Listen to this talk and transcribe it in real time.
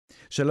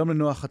שלום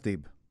לנועה חטיב.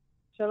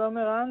 שלום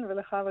ערן,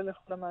 ולך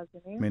ולכל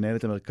המאזינים.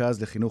 מנהלת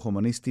המרכז לחינוך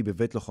הומניסטי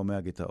בבית לוחמי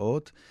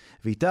הגטאות,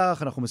 ואיתך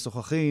אנחנו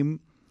משוחחים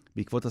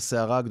בעקבות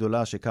הסערה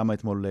הגדולה שקמה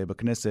אתמול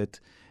בכנסת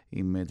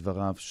עם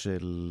דבריו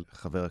של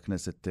חבר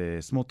הכנסת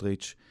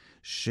סמוטריץ,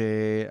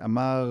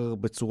 שאמר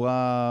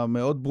בצורה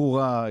מאוד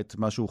ברורה את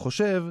מה שהוא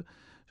חושב.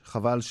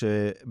 חבל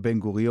שבן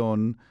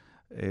גוריון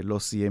לא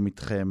סיים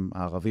איתכם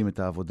הערבים את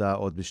העבודה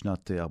עוד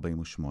בשנת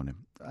 48.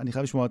 אני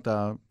חייב לשמוע את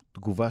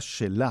התגובה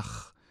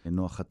שלך,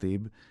 נועה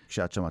חטיב,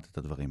 כשאת שמעת את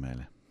הדברים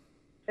האלה.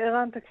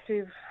 ערן,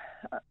 תקשיב.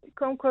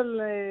 קודם כל,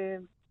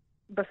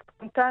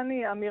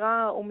 בספונטני,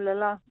 אמירה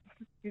אומללה,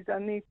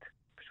 גזענית.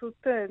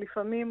 פשוט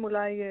לפעמים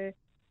אולי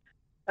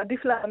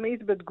עדיף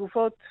להעמיד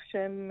בתגובות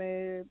שהן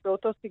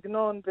באותו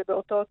סגנון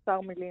ובאותו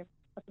אוצר מילים.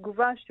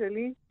 התגובה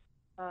שלי,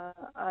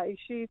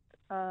 האישית,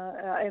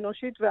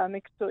 האנושית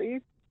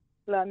והמקצועית,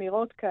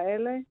 לאמירות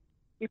כאלה,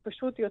 היא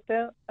פשוט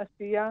יותר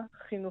עשייה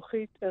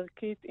חינוכית,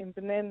 ערכית, עם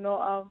בני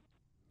נוער,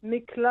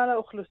 מכלל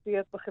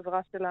האוכלוסיות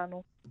בחברה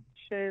שלנו,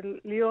 של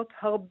להיות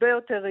הרבה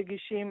יותר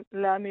רגישים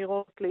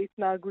לאמירות,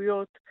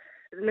 להתנהגויות,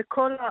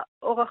 לכל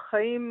האורח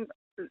חיים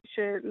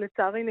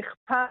שלצערי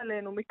נכפה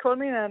עלינו מכל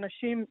מיני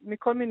אנשים,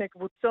 מכל מיני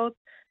קבוצות,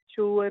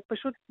 שהוא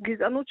פשוט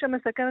גזענות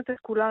שמסכנת את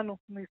כולנו,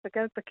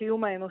 מסכנת את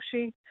הקיום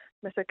האנושי,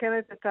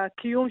 מסכנת את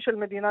הקיום של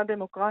מדינה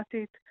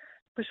דמוקרטית,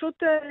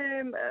 פשוט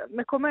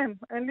מקומם,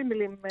 אין לי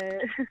מילים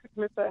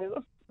לתאר.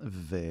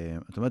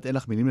 ואת אומרת, אין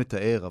לך מילים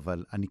לתאר,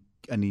 אבל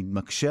אני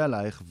מקשה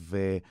עלייך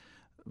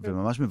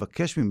וממש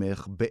מבקש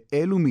ממך,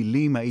 באילו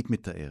מילים היית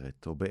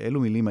מתארת, או באילו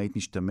מילים היית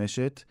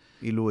משתמשת,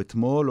 אילו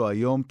אתמול או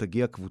היום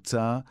תגיע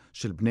קבוצה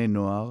של בני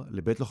נוער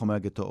לבית לוחמי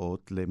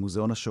הגטאות,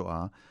 למוזיאון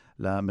השואה,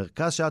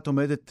 למרכז שאת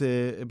עומדת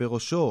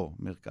בראשו,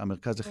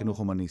 המרכז לחינוך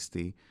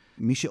הומניסטי,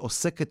 מי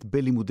שעוסקת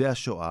בלימודי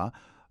השואה,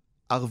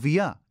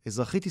 ערביה,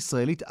 אזרחית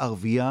ישראלית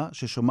ערביה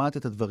ששומעת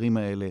את הדברים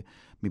האלה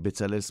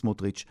מבצלאל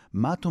סמוטריץ.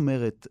 מה את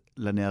אומרת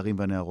לנערים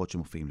והנערות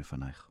שמופיעים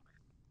לפנייך?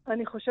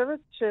 אני חושבת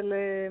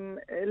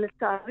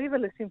שלצערי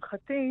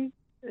ולשמחתי,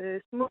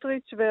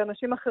 סמוטריץ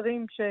ואנשים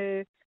אחרים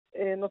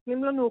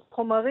שנותנים לנו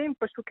חומרים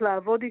פשוט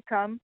לעבוד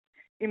איתם,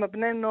 עם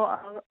הבני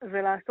נוער,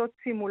 ולעשות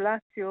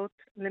סימולציות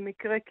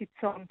למקרה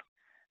קיצון.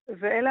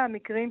 ואלה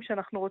המקרים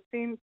שאנחנו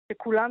רוצים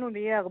שכולנו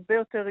נהיה הרבה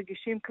יותר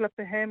רגישים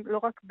כלפיהם, לא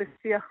רק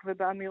בשיח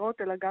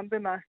ובאמירות, אלא גם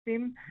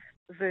במעשים,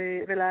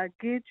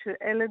 ולהגיד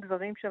שאלה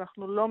דברים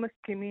שאנחנו לא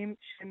מסכימים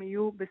שהם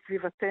יהיו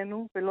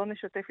בסביבתנו, ולא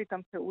נשתף איתם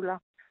פעולה.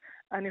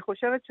 אני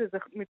חושבת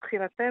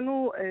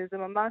שמבחינתנו זה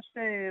ממש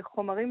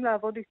חומרים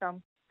לעבוד איתם.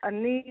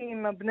 אני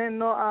עם הבני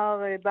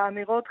נוער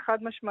באמירות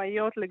חד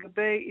משמעיות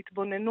לגבי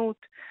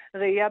התבוננות,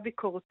 ראייה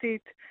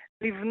ביקורתית,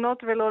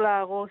 לבנות ולא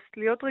להרוס,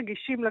 להיות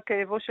רגישים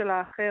לכאבו של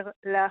האחר,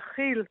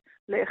 להכיל,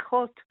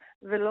 לאחות,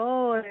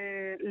 ולא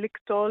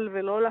לקטול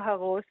ולא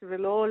להרוס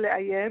ולא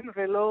לאיים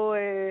ולא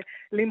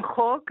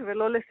למחוק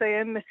ולא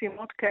לסיים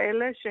משימות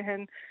כאלה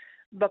שהן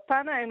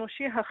בפן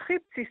האנושי הכי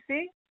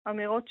בסיסי,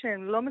 אמירות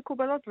שהן לא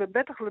מקובלות,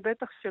 ובטח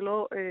ובטח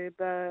שלא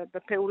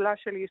בפעולה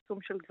של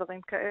יישום של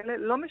דברים כאלה.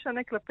 לא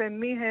משנה כלפי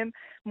מי הם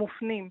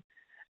מופנים.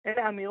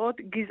 אלה אמירות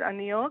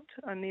גזעניות.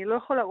 אני לא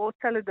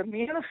רוצה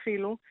לדמיין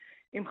אפילו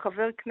אם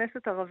חבר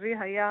כנסת ערבי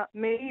היה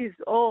מעיז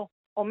או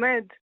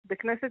עומד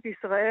בכנסת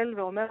ישראל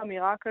ואומר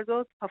אמירה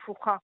כזאת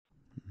הפוכה.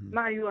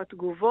 מה היו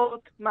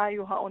התגובות, מה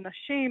היו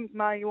העונשים,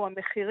 מה היו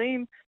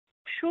המחירים.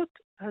 פשוט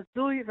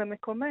הזוי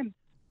ומקומם.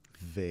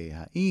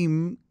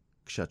 והאם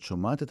כשאת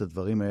שומעת את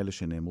הדברים האלה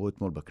שנאמרו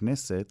אתמול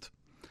בכנסת,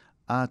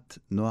 את,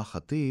 נועה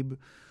חטיב,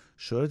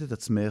 שואלת את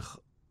עצמך,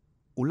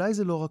 אולי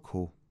זה לא רק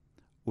הוא.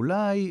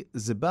 אולי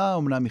זה בא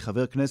אומנם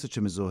מחבר כנסת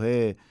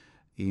שמזוהה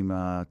עם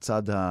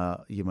הצד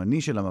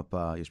הימני של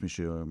המפה, יש מי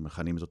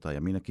שמכנים זאת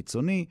הימין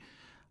הקיצוני,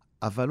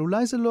 אבל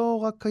אולי זה לא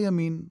רק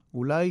הימין.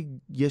 אולי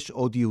יש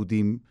עוד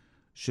יהודים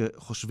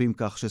שחושבים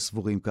כך,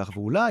 שסבורים כך,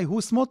 ואולי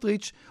הוא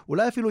סמוטריץ',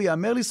 אולי אפילו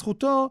יאמר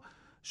לזכותו,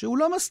 שהוא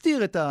לא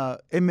מסתיר את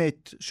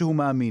האמת שהוא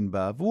מאמין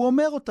בה, והוא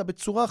אומר אותה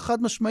בצורה חד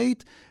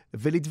משמעית,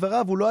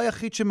 ולדבריו הוא לא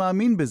היחיד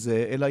שמאמין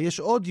בזה, אלא יש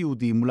עוד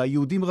יהודים, אולי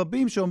יהודים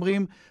רבים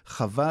שאומרים,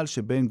 חבל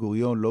שבן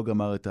גוריון לא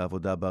גמר את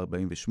העבודה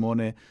ב-48,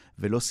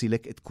 ולא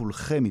סילק את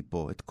כולכם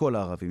מפה, את כל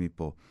הערבים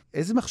מפה.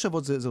 איזה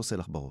מחשבות זה עושה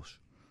לך בראש?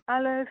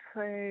 א',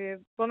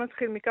 בוא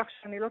נתחיל מכך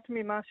שאני לא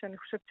תמימה, שאני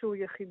חושבת שהוא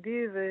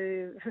יחידי,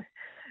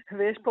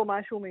 ויש פה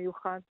משהו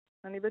מיוחד.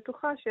 אני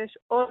בטוחה שיש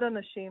עוד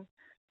אנשים,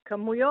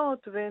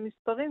 כמויות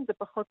ומספרים זה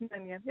פחות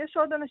מעניין. יש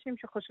עוד אנשים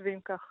שחושבים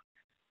כך.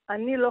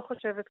 אני לא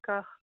חושבת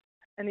כך.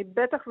 אני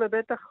בטח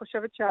ובטח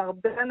חושבת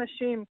שהרבה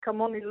אנשים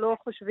כמוני לא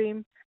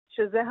חושבים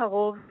שזה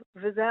הרוב,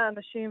 וזה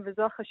האנשים,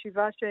 וזו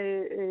החשיבה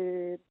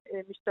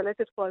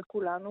שמשתלטת פה על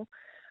כולנו.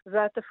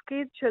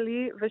 והתפקיד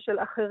שלי ושל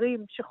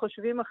אחרים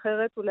שחושבים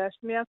אחרת הוא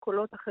להשמיע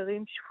קולות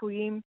אחרים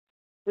שפויים,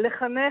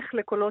 לחנך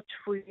לקולות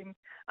שפויים.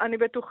 אני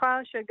בטוחה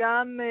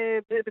שגם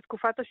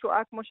בתקופת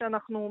השואה, כמו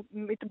שאנחנו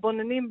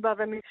מתבוננים בה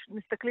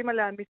ומסתכלים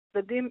עליה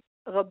מצדדים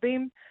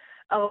רבים,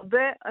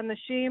 הרבה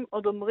אנשים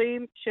עוד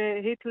אומרים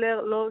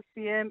שהיטלר לא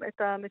סיים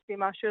את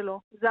המשימה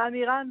שלו. זו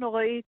אמירה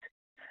נוראית.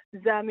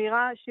 זו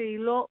אמירה שהיא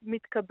לא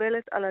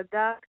מתקבלת על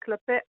הדעת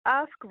כלפי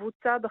אף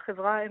קבוצה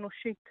בחברה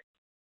האנושית.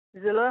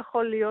 זה לא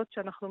יכול להיות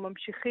שאנחנו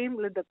ממשיכים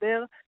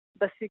לדבר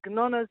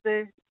בסגנון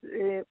הזה,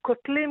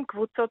 קוטלים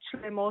קבוצות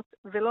שלמות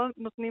ולא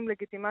נותנים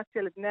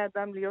לגיטימציה לבני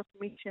אדם להיות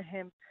מי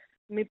שהם.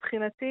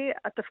 מבחינתי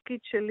התפקיד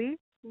שלי,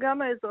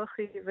 גם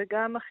האזרחי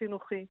וגם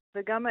החינוכי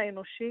וגם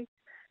האנושי,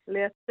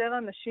 לייצר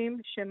אנשים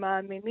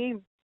שמאמינים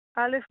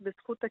א'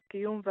 בזכות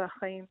הקיום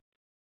והחיים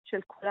של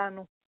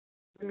כולנו,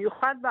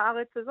 במיוחד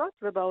בארץ הזאת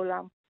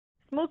ובעולם.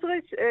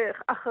 סמוטריץ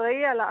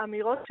אחראי על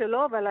האמירות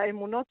שלו ועל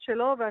האמונות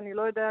שלו, ואני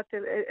לא יודעת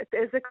את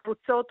איזה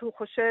קבוצות הוא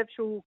חושב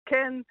שהוא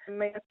כן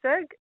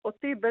מייצג,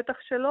 אותי בטח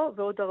שלו,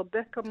 ועוד הרבה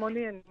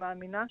כמוני אני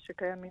מאמינה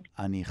שקיימים.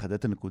 אני אחדד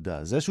את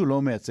הנקודה. זה שהוא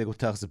לא מייצג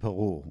אותך זה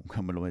ברור, הוא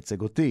גם לא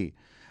מייצג אותי.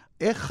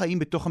 איך חיים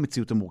בתוך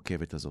המציאות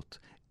המורכבת הזאת?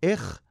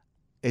 איך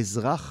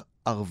אזרח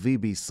ערבי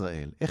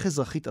בישראל, איך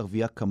אזרחית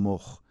ערבייה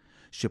כמוך,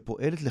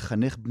 שפועלת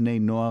לחנך בני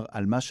נוער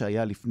על מה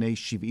שהיה לפני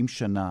 70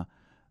 שנה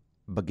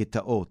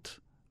בגטאות,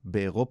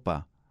 באירופה,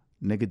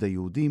 נגד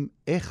היהודים,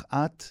 איך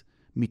את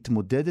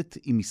מתמודדת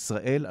עם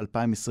ישראל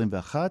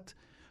 2021,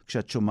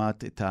 כשאת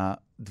שומעת את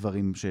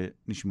הדברים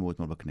שנשמעו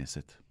אתמול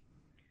בכנסת?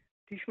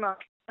 תשמע,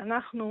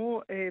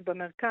 אנחנו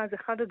במרכז,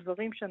 אחד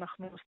הדברים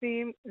שאנחנו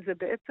עושים, זה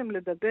בעצם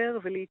לדבר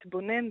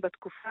ולהתבונן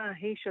בתקופה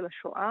ההיא של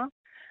השואה,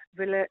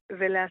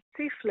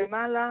 ולהציף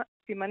למעלה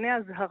סימני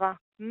הזהרה.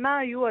 מה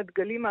היו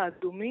הדגלים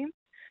האדומים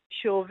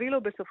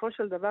שהובילו בסופו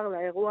של דבר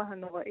לאירוע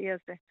הנוראי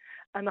הזה?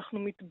 אנחנו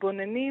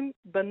מתבוננים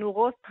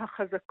בנורות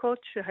החזקות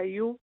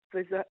שהיו,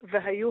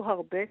 והיו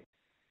הרבה,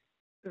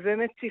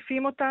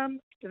 ומציפים אותם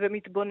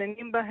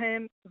ומתבוננים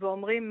בהם,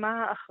 ואומרים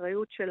מה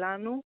האחריות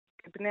שלנו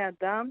כבני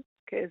אדם,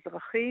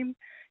 כאזרחים,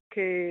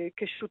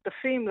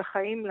 כשותפים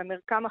לחיים,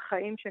 למרקם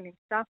החיים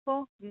שנמצא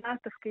פה, מה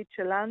התפקיד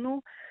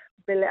שלנו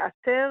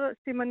בלאתר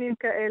סימנים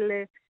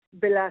כאלה,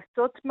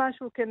 בלעשות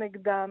משהו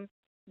כנגדם,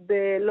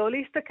 בלא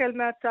להסתכל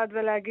מהצד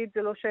ולהגיד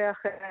זה לא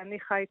שייך, אני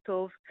חי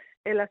טוב,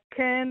 אלא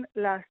כן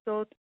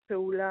לעשות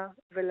פעולה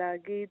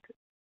ולהגיד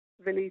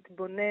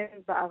ולהתבונן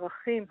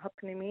בערכים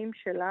הפנימיים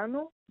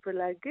שלנו,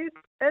 ולהגיד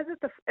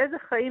איזה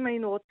חיים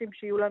היינו רוצים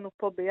שיהיו לנו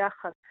פה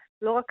ביחד,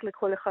 לא רק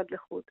לכל אחד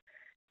לחוד.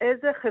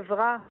 איזה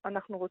חברה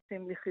אנחנו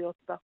רוצים לחיות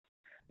בה.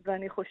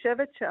 ואני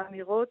חושבת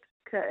שאמירות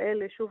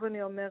כאלה, שוב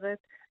אני אומרת,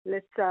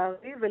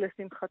 לצערי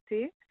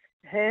ולשמחתי,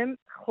 הם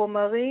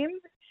חומרים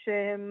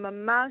שהם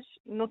ממש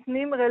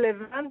נותנים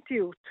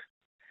רלוונטיות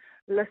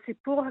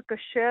לסיפור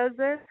הקשה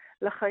הזה,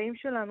 לחיים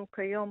שלנו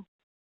כיום.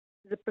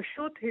 זה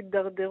פשוט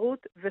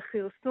הידרדרות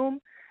וחרסום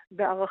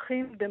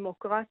בערכים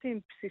דמוקרטיים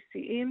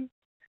בסיסיים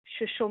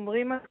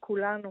ששומרים על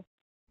כולנו.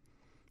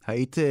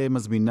 היית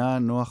מזמינה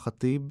נועה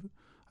חטיב?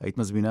 היית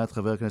מזמינה את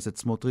חבר הכנסת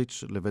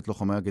סמוטריץ לבית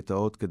לוחמי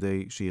הגטאות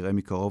כדי שיראה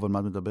מקרוב על מה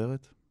את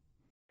מדברת?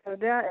 אתה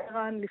יודע,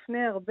 ערן,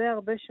 לפני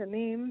הרבה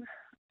שנים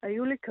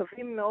היו לי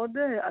קווים מאוד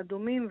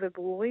אדומים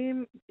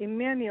וברורים עם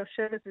מי אני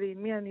יושבת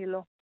ועם מי אני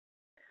לא.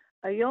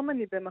 היום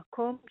אני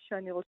במקום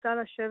שאני רוצה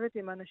לשבת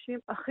עם אנשים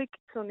הכי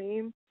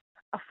קיצוניים,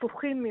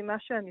 הפוכים ממה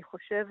שאני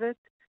חושבת,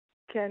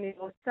 כי אני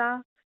רוצה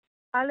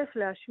א'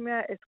 להשמיע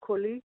את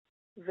קולי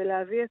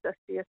ולהביא את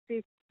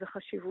עשייתי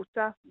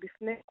וחשיבותה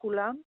בפני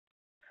כולם,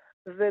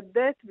 וב'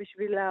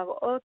 בשביל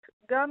להראות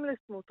גם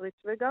לסמוטריץ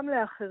וגם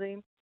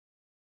לאחרים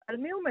על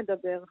מי הוא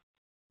מדבר,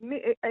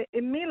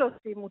 עם מי לא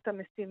שימו את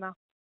המשימה.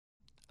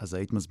 אז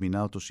היית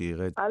מזמינה אותו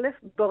שירד? א',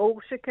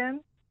 ברור שכן,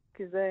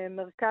 כי זה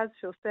מרכז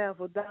שעושה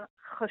עבודה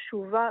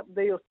חשובה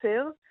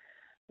ביותר,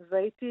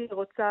 והייתי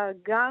רוצה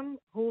גם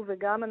הוא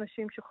וגם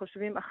אנשים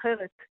שחושבים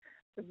אחרת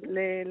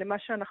למה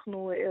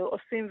שאנחנו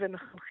עושים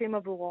ומחנכים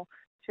עבורו,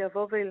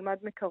 שיבוא וילמד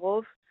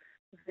מקרוב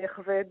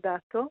ויחווה את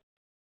דעתו,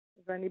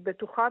 ואני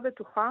בטוחה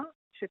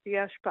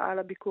שתהיה השפעה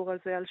לביקור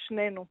הזה על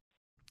שנינו.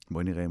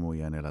 בואי נראה אם הוא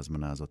יענה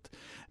להזמנה הזאת.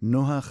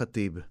 נועה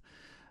חטיב,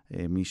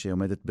 מי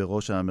שעומדת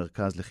בראש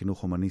המרכז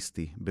לחינוך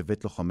הומניסטי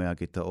בבית לוחמי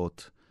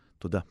הגטאות.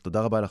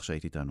 תודה רבה לך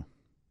שהיית איתנו.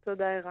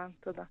 תודה ערן,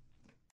 תודה.